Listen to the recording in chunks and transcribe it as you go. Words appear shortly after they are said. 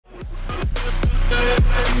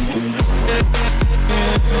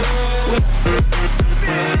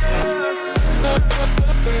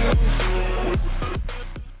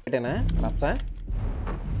ఏంటేనా రచ్చ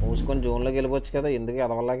మూసుకొని జోన్లోకి వెళ్ళిపోవచ్చు కదా, ఎందుకు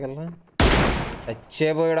ఎదవల్లాకి వెళ్ళా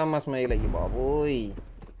చచ్చేపోయాడమ్మా స్మైల్. అయ్యి బాబోయ్.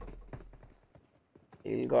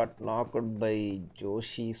 He got knocked by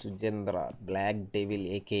Joshi Sujendra, Black Devil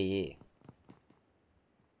AKA.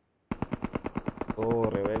 Oh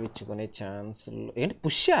revive ఇచ్చుకునే ఛాన్సులు ఏంటి?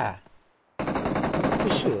 పుష్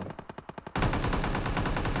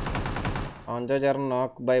ఆంజోజర్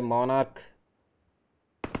నాక్ బై మోనార్క్.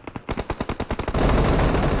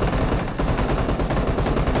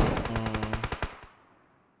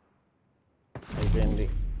 అయిపోయింది.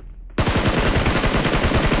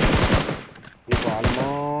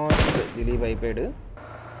 ఆల్మోస్ట్ రిలీవ్ అయిపోయాడు.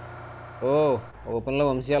 ఓ ఓపెన్లో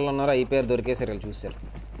వంశీయాలు ఉన్నారు, అయిపోయారు, దొరికేసారు. వీళ్ళు చూసారు.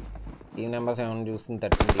 టీమ్ నెంబర్ 7 చూస్తుంది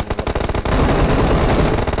 13. టీమ్ నెంబర్ 13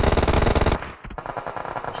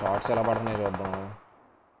 షార్ట్స్ ఎలా పడుతున్నాయి చూద్దాం.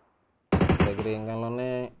 దగ్గర ఏం కన్నా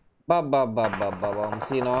బాబా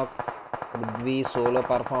వంశీ నాక్. Prithvi solo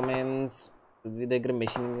performance. పృథ్వీ దగ్గర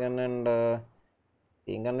మెషిన్ గన్ అండ్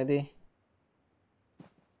ఏం కన్నా ఇది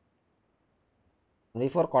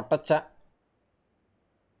 1v4 కొట్టచ్చా?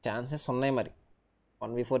 ఛాన్సెస్ ఉన్నాయి మరి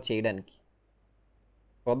 1v4 చేయడానికి.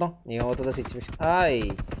 చూద్దాం ఏమవుతుందో situation. Hi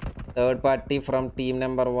third party from team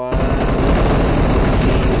number 1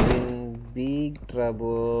 in big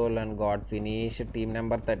trouble and got finished. Team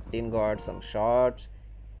number 13 got some shots.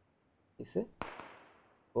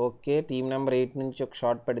 Okay team number 8 నుంచి ఒక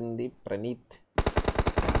షాట్ పడింది Praneeth.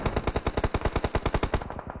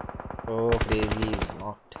 So crazy is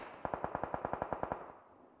not.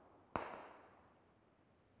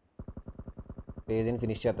 క్రేజీని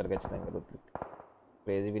finish చేస్తారు ఖచ్చితంగా. రుత్విక్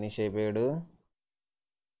క్రేజీ ఫినిష్ అయిపోయాడు.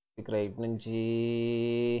 రైట్ నుంచి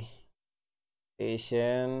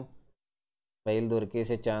స్టేషన్ రైలు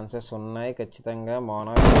దొరికేసే chances ఉన్నాయి ఖచ్చితంగా.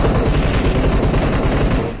 Monarch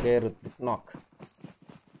okay Ruthvik నాక్.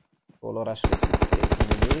 సోలో రష్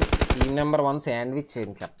చేసింది. టీమ్ నెంబర్ 1 శాండ్విచ్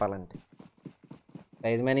చేయండి చెప్పాలంటే.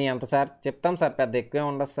 ప్రైజ్ మనీ ఎంత సార్? చెప్తాం సార్, పెద్ద ఎక్కువే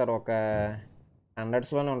ఉండదు సార్, ఒక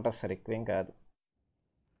 100sలోనే ఉంటుంది సార్, ఎక్కువేం కాదు.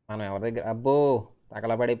 మనం ఎవరి దగ్గర అబ్బో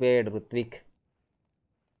తగలబడిపోయాడు రుత్విక్.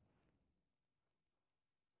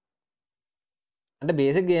 అంటే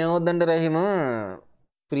బేసిక్గా ఏమవుద్దండి రహీము,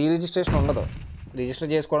 ఫ్రీ రిజిస్ట్రేషన్ ఉండదు. రిజిస్టర్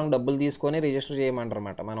చేసుకోవడానికి డబ్బులు తీసుకొని రిజిస్టర్ చేయమంటారు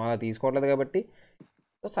అన్నమాట. మనం అలా తీసుకోవట్లేదు కాబట్టి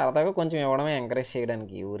సరదాగా కొంచెం ఇవ్వడమే, ఎంకరేజ్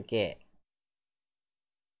చేయడానికి ఊరికే.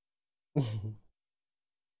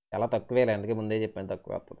 చాలా తక్కువేలే, అందుకే ముందే చెప్పాను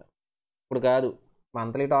తక్కువ వస్తుంది. ఇప్పుడు కాదు,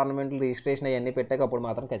 మంత్లీ టోర్నమెంట్లు రిజిస్ట్రేషన్ అవన్నీ పెట్టాక అప్పుడు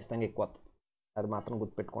మాత్రం ఖచ్చితంగా ఎక్కువ వస్తుంది. అది మాత్రం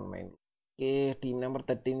గుర్తుపెట్టుకోండి mind. Okay team number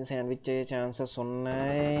 13 sandwich అయ్యే ఛాన్సెస్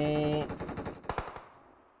ఉన్నాయి.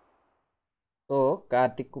 సో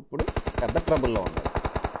కార్తిక్ ఇప్పుడు పెద్ద ట్రబుల్లో ఉన్నాడు.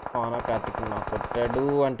 అవునా కార్తిక్ నాకు కొట్టాడు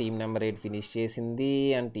అండ్ టీమ్ నెంబర్ 8 ఫినిష్ చేసింది.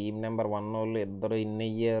 అండ్ టీమ్ నెంబర్ 1 వాళ్ళు ఇద్దరు ఇన్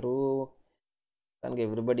అయ్యారు. దానికి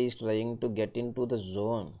everybody is trying to get in to the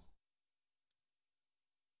zone.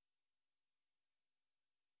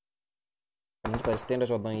 మంచి పరిస్థితి ఏంటో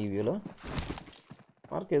చూద్దాం ఈ వ్యూలో.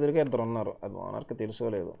 మార్క్ ఎదురుగా ఇద్దరు ఉన్నారు, అది మార్క్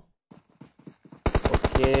తెలుసుకోలేదు.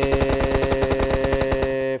 Okay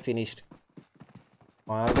finished.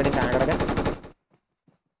 మార్క్ ఇంకా ఆగడగా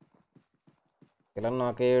ఇలా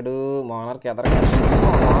నాకేడు. మోనార్క్ ఎదరగా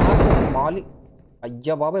మాలి.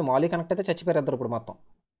 అయ్యా బాబాయ్ మాలి కనెక్ట్ అయితే చచ్చిపోయారు ఇద్దరు. ఇప్పుడు మొత్తం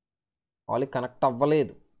మాలి కనెక్ట్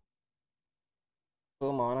అవ్వలేదు. So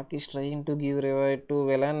monarch is trying to give revive to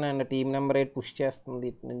villain and team number 8 push చేస్తుంది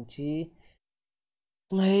ఇటు నుంచి.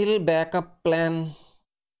 Smile backup plan.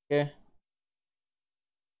 Okay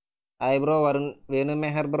hi bro Varun Venu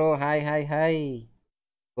Meher bro. Hi hi hi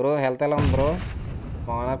bro, health ఎలా ఉంది బ్రో?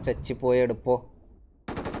 మోనార్క్ చచ్చిపోయాడు పో.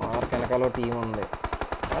 మోనార్క్ వెనకాల టీం ఉంది.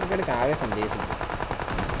 మోనార్క్ ఆవేశం బేసిక్.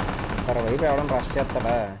 వైపు ఎవడం రష్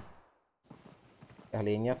చేస్తాడా? అసలు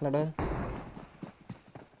ఏం చేస్తున్నాడు?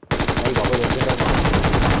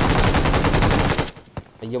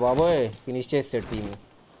 అయ్యో బాబోయ్ ఫినిష్ చేసాడు team.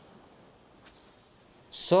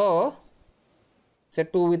 So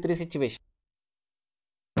set 2v3 situation.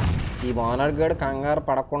 ఈ మోనార్క్ గడు కంగారు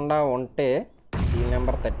పడకుండా ఉంటే team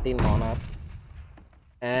number 13 monarch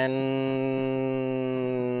and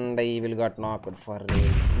I will got knocked for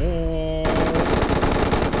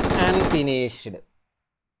and finished.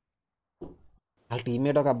 వాళ్ళ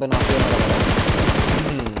టీమ్మేట్ ఒక అబ్బాయి నాకు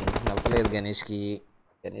వెళ్తలేదు గణేష్కి.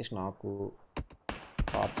 గణేష్ నాకు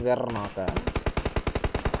సాఫ్ట్వేర్ నాక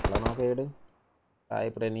అలా నాకు వేయడు. సాయి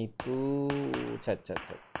ప్రణీత్ చచ్చ.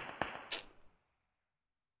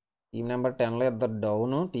 టీం నెంబర్ 10లో ఇద్దరు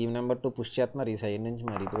డౌను. టీం నెంబర్ 2 పుష్ చేస్తున్నారు ఈ సైడ్ నుంచి.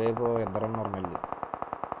 మరి ఇటువైపు ఇద్దరు ఉన్నారు మళ్ళీ.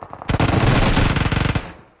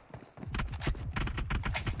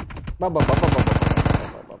 బాబా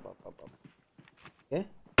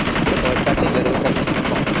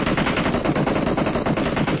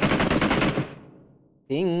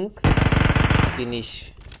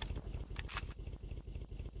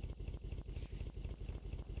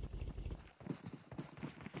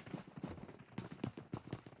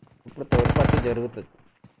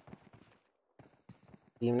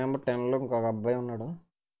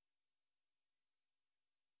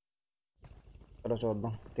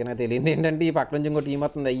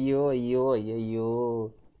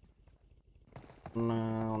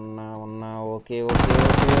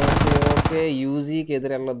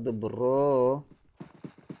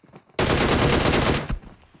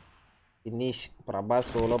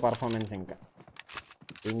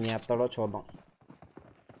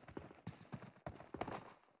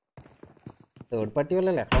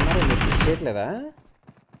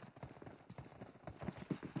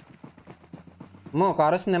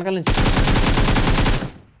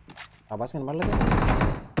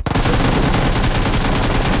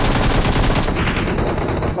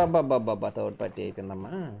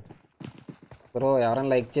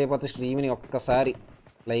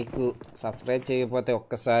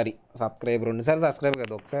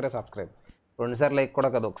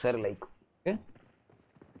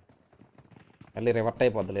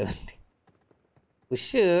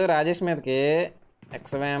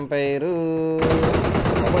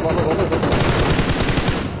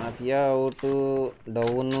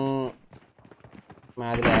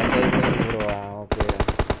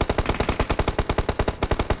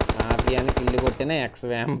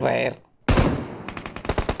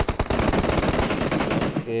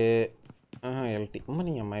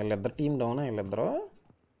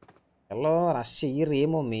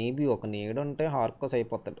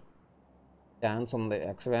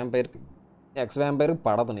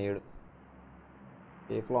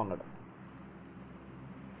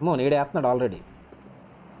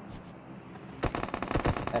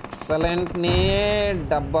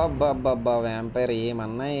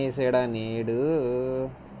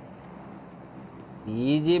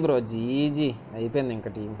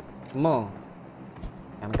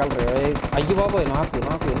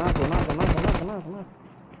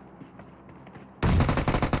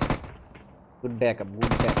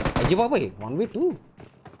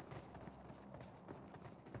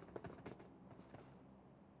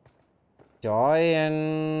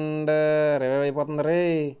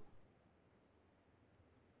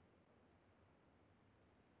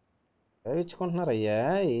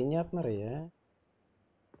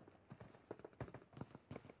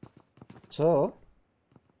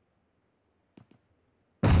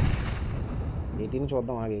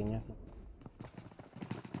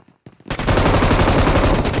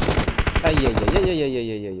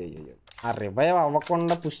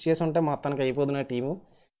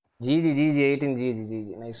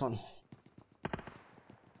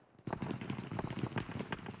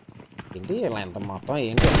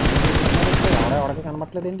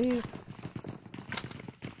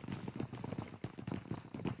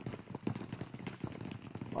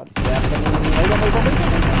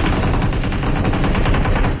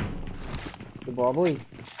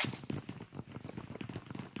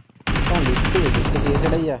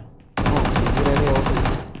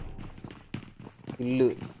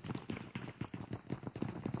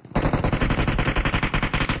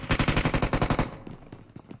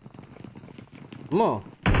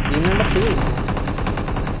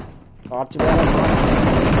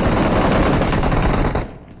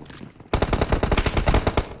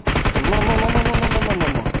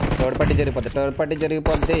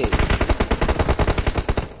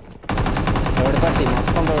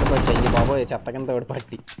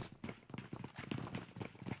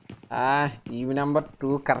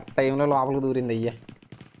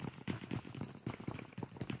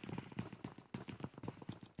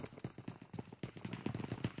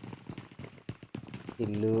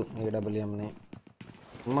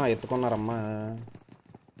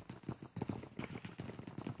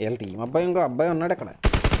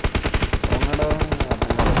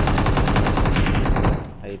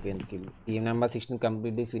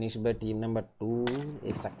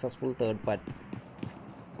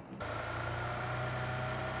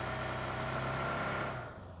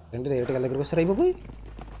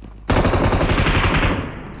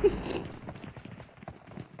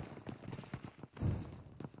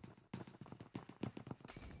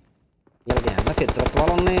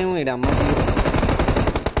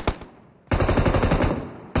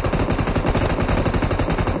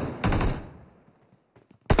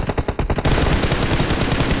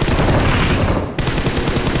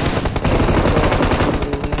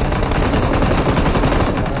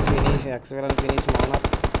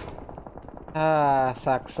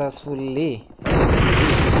సక్సెస్ఫుల్లీ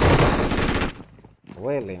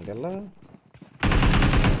ఏంటి ఇలా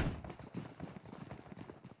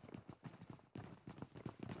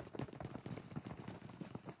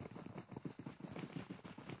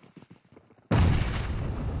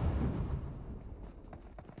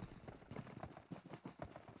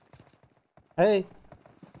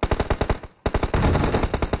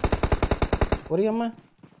ఒరి అమ్మా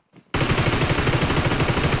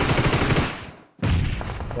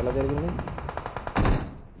ఎలా జరిగింది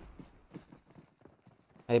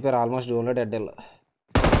అయిపోయారు ఆల్మోస్ట్ జోన్లో డెడ్ ఎల్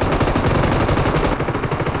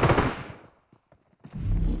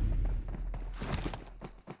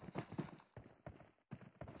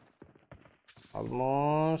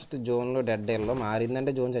ఆల్మోస్ట్ జోన్లో డెడ్ ఎల్లో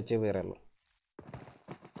మారిందంటే జోన్ చచ్చిపోయారు వాళ్ళు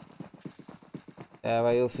have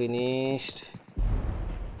you finished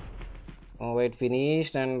white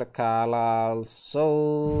finished and call also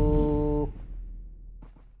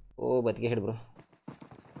oh బతికేసాడు bro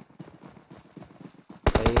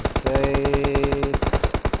right side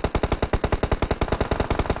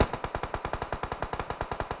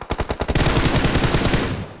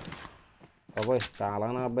బాబోయ్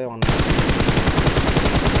కాలానా అబ్బాయి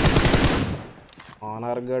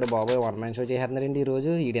ఆనర్ గడు బాబోయ్ 1 మ్యాన్ షో చేస్తున్నాడండి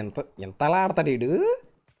ఈరోజు వీడు ఎంత అలా ఆడతాడు వీడు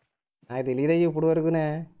నాకు తెలియదయ్యి ఇప్పుడు వరకునే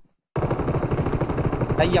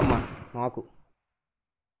అయ్యమ్మ నాకు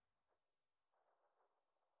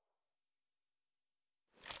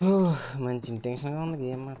మంచి ఇంటెన్షన్గా ఉంది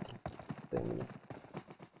గేమ్ మాత్రం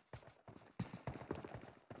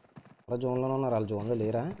అలా జోన్లోనే ఉన్నారు వాళ్ళు జోన్లో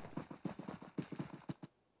లేరా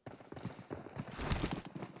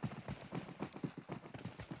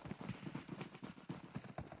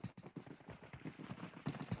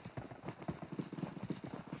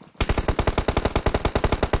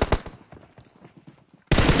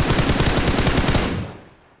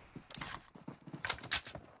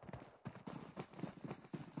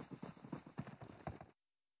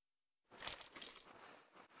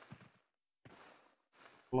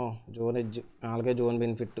జోన్ ఎడ్జ్ అలాగే జోన్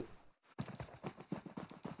బెనిఫిట్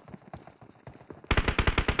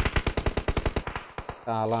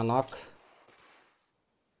చాలా నాక్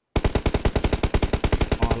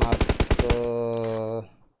ఆనర్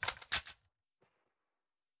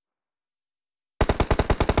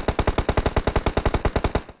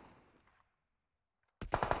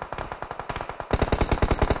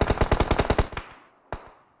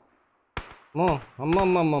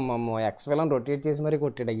అమ్మమ్మమ్మమ్మమ్మో ఎక్స్ వెళ్ళని రొటేట్ చేసి మరీ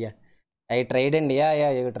కొట్టాడు అయ్యా ఐ ట్రైడ్ అండి yeah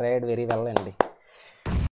you tried very well అండి